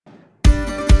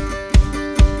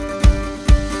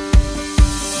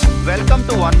Welcome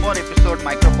to one more episode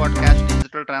Micro Podcast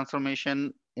Digital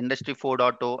Transformation Industry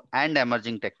 4.0 and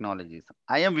Emerging Technologies.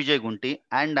 I am Vijay Gunti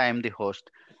and I am the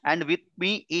host. And with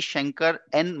me is Shankar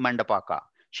N. Mandapaka.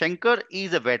 Shankar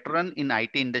is a veteran in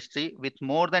IT industry with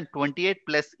more than 28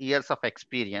 plus years of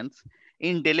experience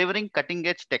in delivering cutting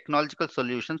edge technological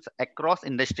solutions across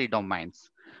industry domains.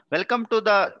 Welcome to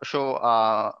the show,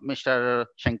 Mr.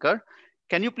 Shankar.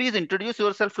 Can you please introduce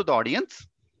yourself to the audience?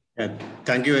 Yeah,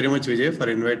 thank you very much, Vijay, for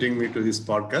inviting me to this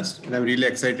podcast. And I'm really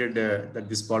excited that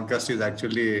this podcast is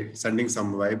actually sending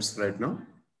some vibes right now.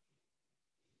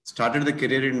 Started the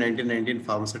career in 1919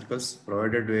 pharmaceuticals,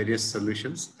 provided various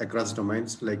solutions across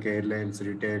domains like airlines,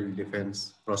 retail,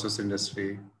 defense, process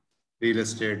industry, real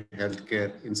estate,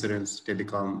 healthcare, insurance,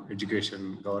 telecom,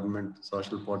 education, government,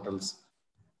 social portals,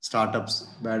 startups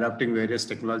by adapting various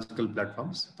technological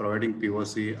platforms, providing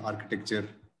POC,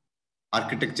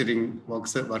 architecturing,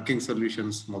 working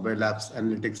solutions, mobile apps,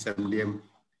 analytics, MDM,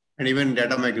 and even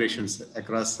data migrations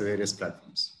across various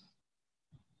platforms.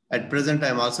 At present, I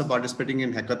am also participating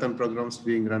in hackathon programs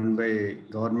being run by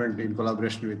government in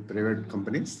collaboration with private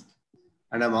companies.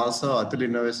 And I'm also Atul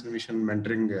Innovation Mission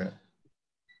mentoring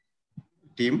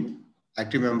team,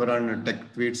 active member on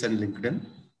Tech Tweets and LinkedIn.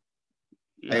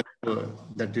 I Yeah.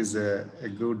 hope that is a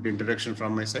good introduction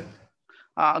from my side.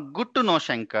 Good to know,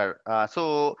 Shankar.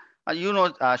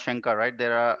 Shankar, right?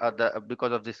 There are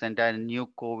because of this entire new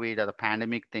COVID or the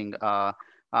pandemic thing, uh,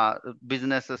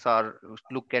 businesses are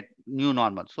look at new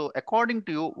normal. So, according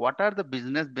to you, what are the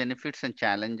business benefits and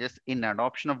challenges in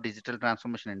adoption of digital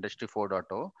transformation industry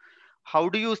 4.0? How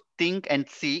do you think and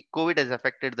see COVID has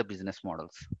affected the business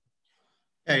models?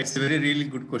 Yeah, it's a very really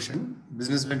good question.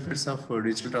 Business benefits of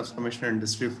digital transformation and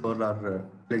industry 4 are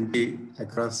plenty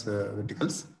across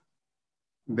verticals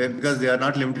because they are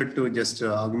not limited to just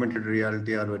augmented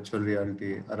reality or virtual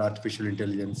reality or artificial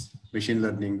intelligence, machine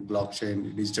learning,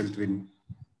 blockchain, digital twin,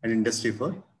 and industry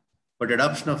 4. But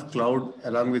adoption of cloud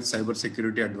along with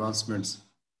cybersecurity advancements,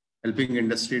 helping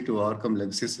industry to overcome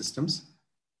legacy systems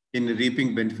in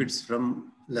reaping benefits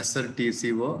from lesser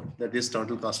TCO, that is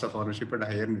total cost of ownership and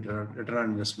higher return on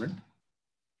investment.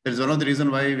 That is one of the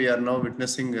reasons why we are now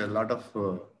witnessing a lot of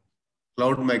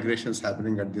cloud migrations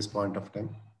happening at this point of time.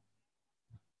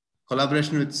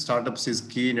 Collaboration with startups is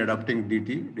key in adopting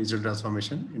DT, digital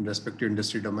transformation, in respective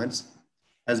industry domains,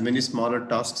 as many smaller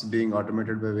tasks being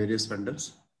automated by various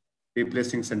vendors,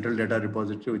 replacing central data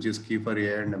repository, which is key for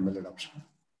AI and ML adoption.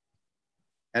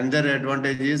 And their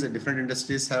advantage is that different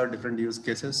industries have different use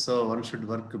cases, so one should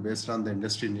work based on the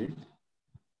industry need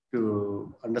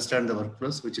to understand the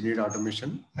workflows which need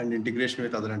automation and integration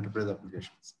with other enterprise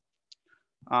applications.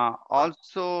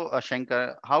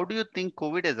 Shankar, how do you think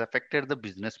COVID has affected the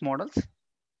business models?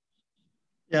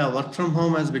 Yeah, work from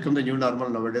home has become the new normal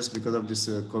nowadays because of this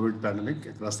COVID pandemic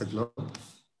across the globe.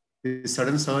 The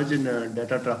sudden surge in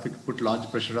data traffic put large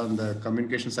pressure on the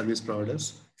communication service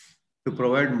providers to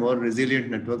provide more resilient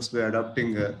networks by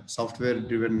adopting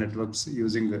software-driven networks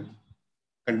using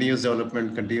continuous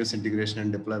development, continuous integration,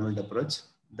 and deployment approach.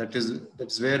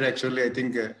 That's where actually I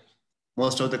think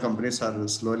most of the companies are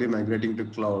slowly migrating to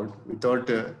cloud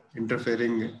without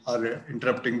interfering or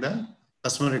interrupting the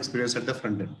customer experience at the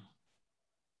front end.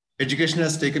 Education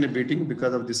has taken a beating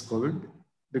because of this COVID,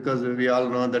 because we all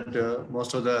know that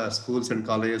most of the schools and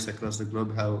colleges across the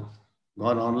globe have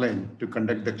gone online to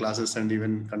conduct the classes and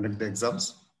even conduct the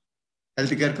exams.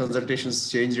 Healthcare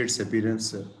consultations changed its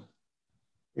appearance,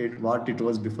 what it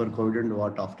was before COVID and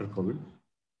what after COVID.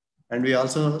 And we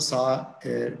also saw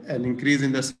an increase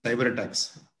in the cyber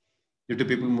attacks due to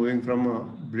people moving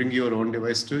from bring your own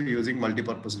device to using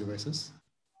multi-purpose devices.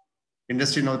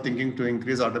 Industry now thinking to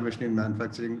increase automation in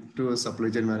manufacturing to supply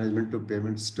chain management to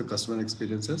payments to customer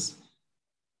experiences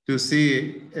to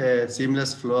see a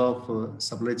seamless flow of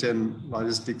supply chain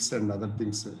logistics and other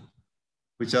things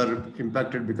which are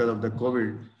impacted because of the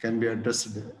COVID can be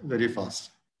addressed very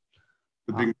fast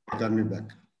to Uh, bring the economy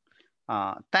back.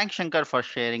 Thanks, Shankar, for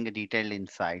sharing the detailed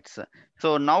insights.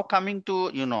 So now coming to,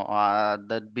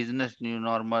 the business new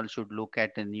normal should look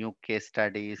at the new case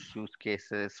studies, use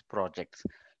cases, projects.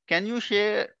 Can you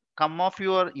share some of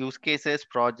your use cases,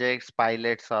 projects,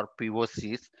 pilots, or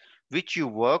POCs which you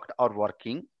worked or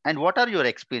working, and what are your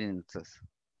experiences?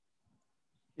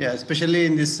 Yeah, especially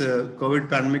in this COVID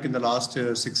pandemic in the last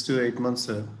 6 to 8 months,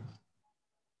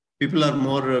 people are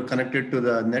more connected to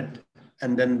the net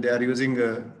and then they are using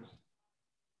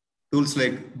tools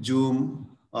like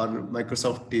Zoom or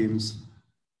Microsoft Teams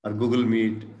or Google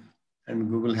Meet and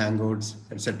Google Hangouts,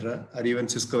 etc., or even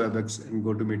Cisco WebEx and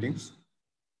GoToMeetings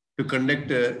to conduct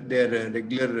their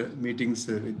regular meetings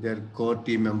with their core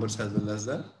team members as well as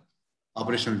the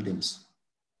operational teams.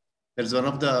 That's one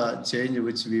of the change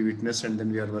which we witnessed, and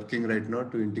then we are working right now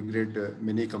to integrate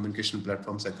many communication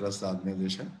platforms across the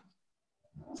organization.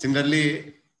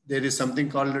 Similarly, there is something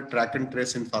called track and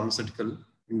trace in pharmaceutical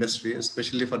industry,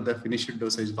 especially for the finished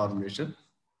dosage formulation,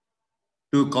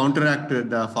 to counteract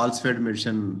the falsified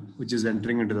medicine which is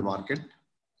entering into the market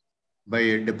by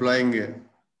deploying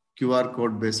QR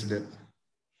code based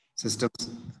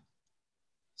systems,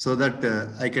 so that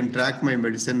I can track my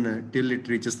medicine till it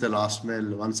reaches the last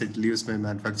mile once it leaves my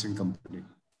manufacturing company.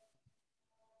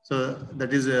 So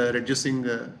that is reducing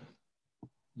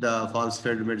the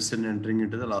falsified medicine entering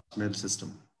into the last mile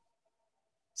system.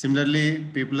 Similarly,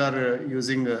 people are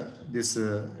using this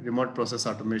remote process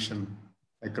automation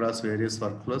across various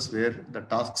workflows where the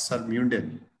tasks are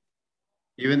mundane.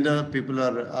 Even the people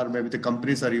or maybe the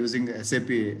companies are using SAP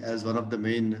as one of the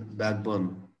main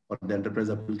backbone for the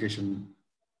enterprise application.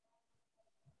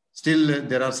 Still,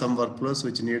 there are some workflows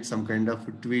which need some kind of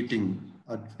tweaking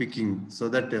or tweaking so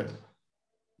that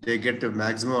they get the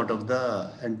maximum out of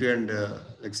the end-to-end,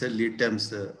 like say, lead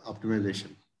times optimization.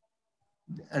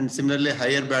 And similarly,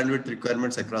 higher bandwidth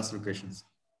requirements across locations.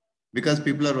 Because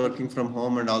people are working from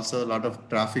home and also a lot of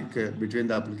traffic between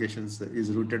the applications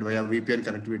is routed via VPN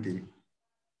connectivity,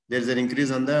 there is an increase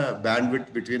on the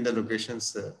bandwidth between the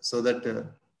locations so that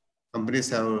companies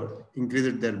have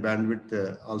increased their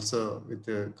bandwidth also with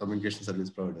communication service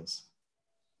providers.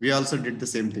 We also did the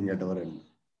same thing at our end.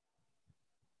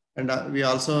 And we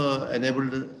also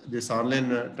enabled this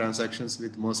online transactions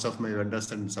with most of my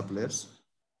vendors and suppliers,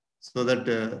 so that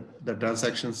the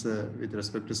transactions with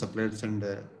respect to suppliers and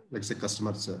let's say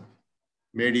customers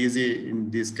made easy in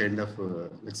these kind of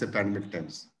let's say pandemic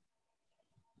times.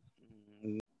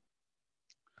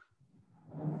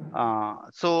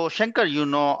 So Shankar,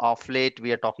 of late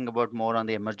we are talking about more on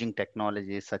the emerging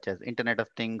technologies such as Internet of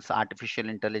Things, artificial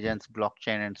intelligence,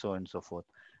 blockchain, and so on and so forth.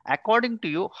 According to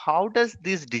you, how does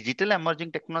these digital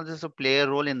emerging technologies play a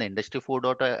role in the Industry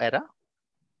 4.0 era?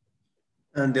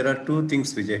 And there are two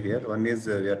things, Vijay, here. One is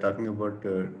we are talking about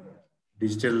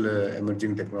digital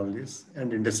emerging technologies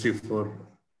and Industry 4,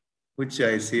 which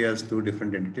I see as two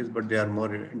different entities, but they are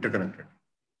more interconnected.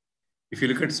 If you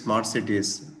look at smart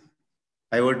cities,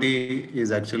 IoT is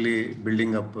actually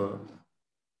building up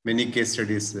many case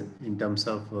studies in terms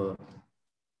of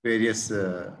various,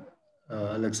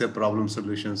 let's say, problem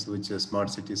solutions which smart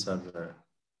cities are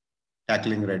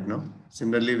tackling right now.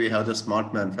 Similarly, we have the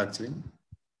smart manufacturing,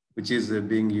 which is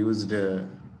being used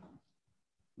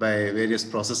by various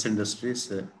process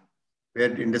industries,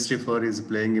 where Industry 4 is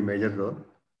playing a major role,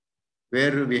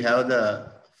 where we have the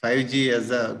 5G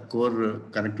as a core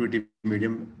connectivity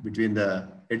medium between the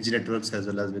edge networks as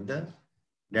well as with the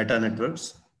data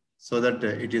networks, so that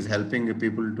it is helping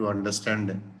people to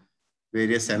understand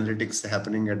various analytics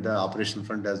happening at the operational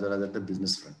front as well as at the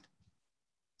business front.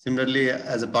 Similarly,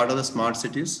 as a part of the smart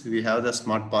cities, we have the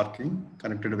smart parking,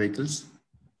 connected vehicles,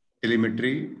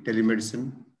 telemetry,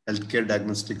 telemedicine, healthcare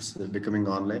diagnostics becoming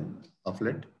online of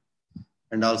late.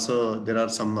 And also there are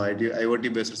some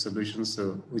IoT based solutions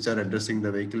which are addressing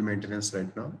the vehicle maintenance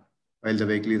right now while the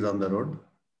vehicle is on the road.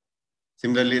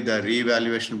 Similarly, the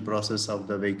re-evaluation process of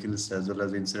the vehicles as well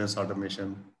as insurance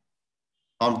automation,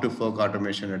 farm to fork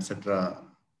automation, etc.,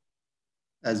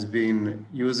 has been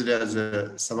used as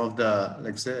some of the,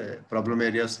 like say, problem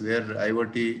areas where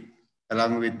IoT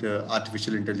along with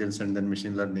artificial intelligence and then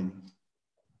machine learning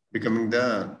becoming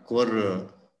the core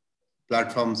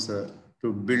platforms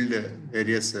to build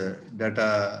various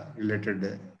data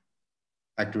related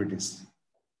activities.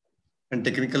 And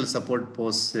technical support,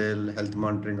 post-sale, health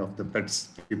monitoring of the pets,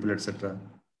 people, etc.,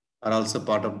 are also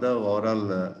part of the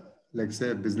overall, like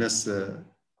say, business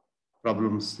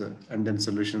problems and then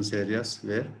solutions areas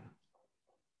where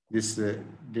this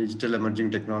digital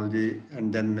emerging technology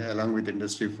and then along with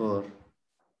Industry 4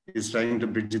 is trying to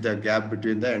bridge the gap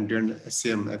between the end-to-end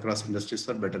SCM across industries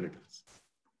for better returns.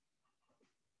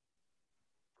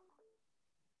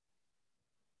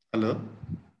 Hello?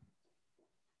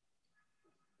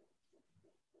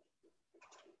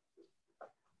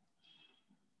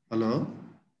 Hello?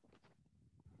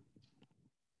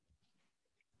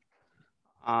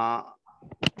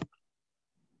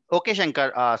 Okay,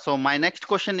 Shankar. So my next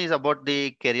question is about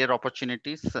the career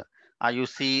opportunities. You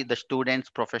see the students,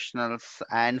 professionals,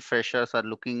 and freshers are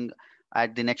looking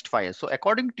at the next 5 years. So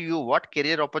according to you, what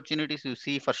career opportunities you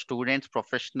see for students,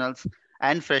 professionals,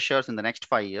 and freshers in the next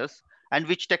 5 years? And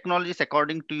which technologies,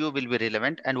 according to you, will be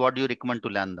relevant? And what do you recommend to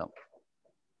learn them?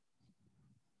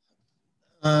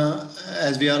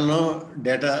 As we all know,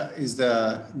 data is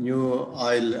the new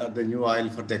oil or the new oil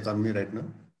for the economy right now.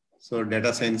 So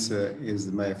data science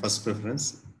is my first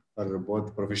preference. for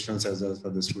both professionals as well as for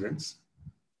the students.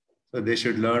 So they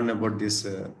should learn about this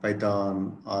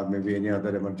Python or maybe any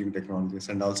other emerging technologies,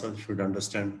 and also should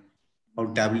understand how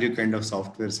Tableau kind of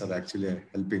softwares are actually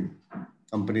helping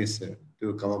companies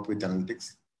to come up with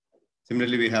analytics.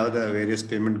 Similarly, we have the various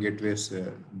payment gateways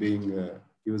being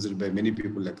used by many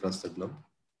people across the globe.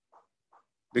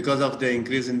 Because of the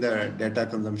increase in the data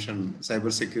consumption,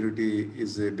 cybersecurity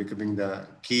is becoming the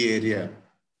key area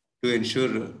to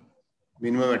ensure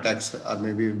minimum attacks or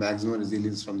maybe maximum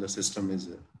resilience from the system is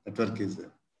network is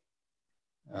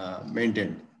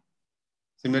maintained.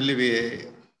 Similarly, we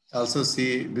also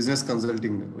see business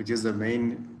consulting, which is the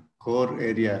main core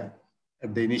area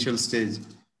at the initial stage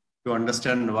to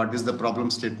understand what is the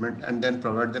problem statement and then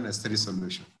provide the necessary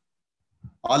solution.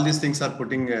 All these things are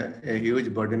putting a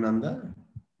huge burden on the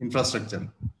infrastructure.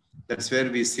 That's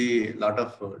where we see a lot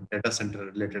of data center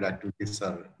related activities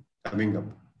are coming up.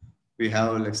 We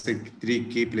have, let's say, three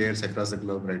key players across the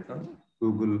globe right now: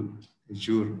 Google,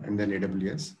 Azure, and then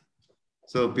AWS.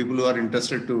 So people who are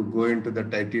interested to go into the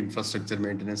IT infrastructure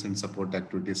maintenance and support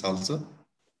activities also,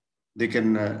 they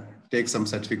can take some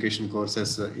certification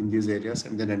courses in these areas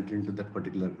and then enter into that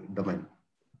particular domain.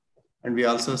 And we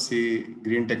also see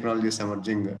green technologies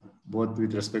emerging both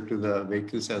with respect to the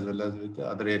vehicles as well as with the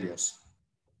other areas.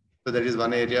 So that is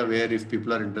one area where if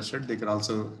people are interested, they can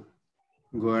also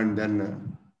go and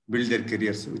then build their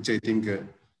careers, which I think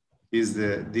is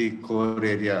the core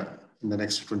area in the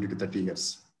next 20 to 30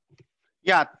 years.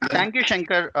 Yeah, thank you,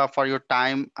 Shankar, for your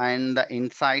time and the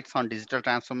insights on digital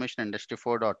transformation industry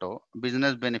 4.0,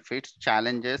 business benefits,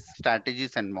 challenges,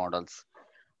 strategies, and models.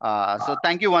 So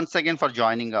thank you once again for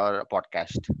joining our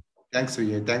podcast. Thanks,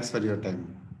 Vijay. Thanks for your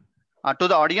time. To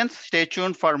the audience, stay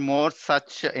tuned for more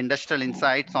such industrial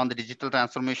insights on the digital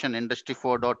transformation industry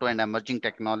 4.0 and emerging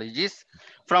technologies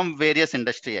from various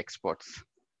industry experts.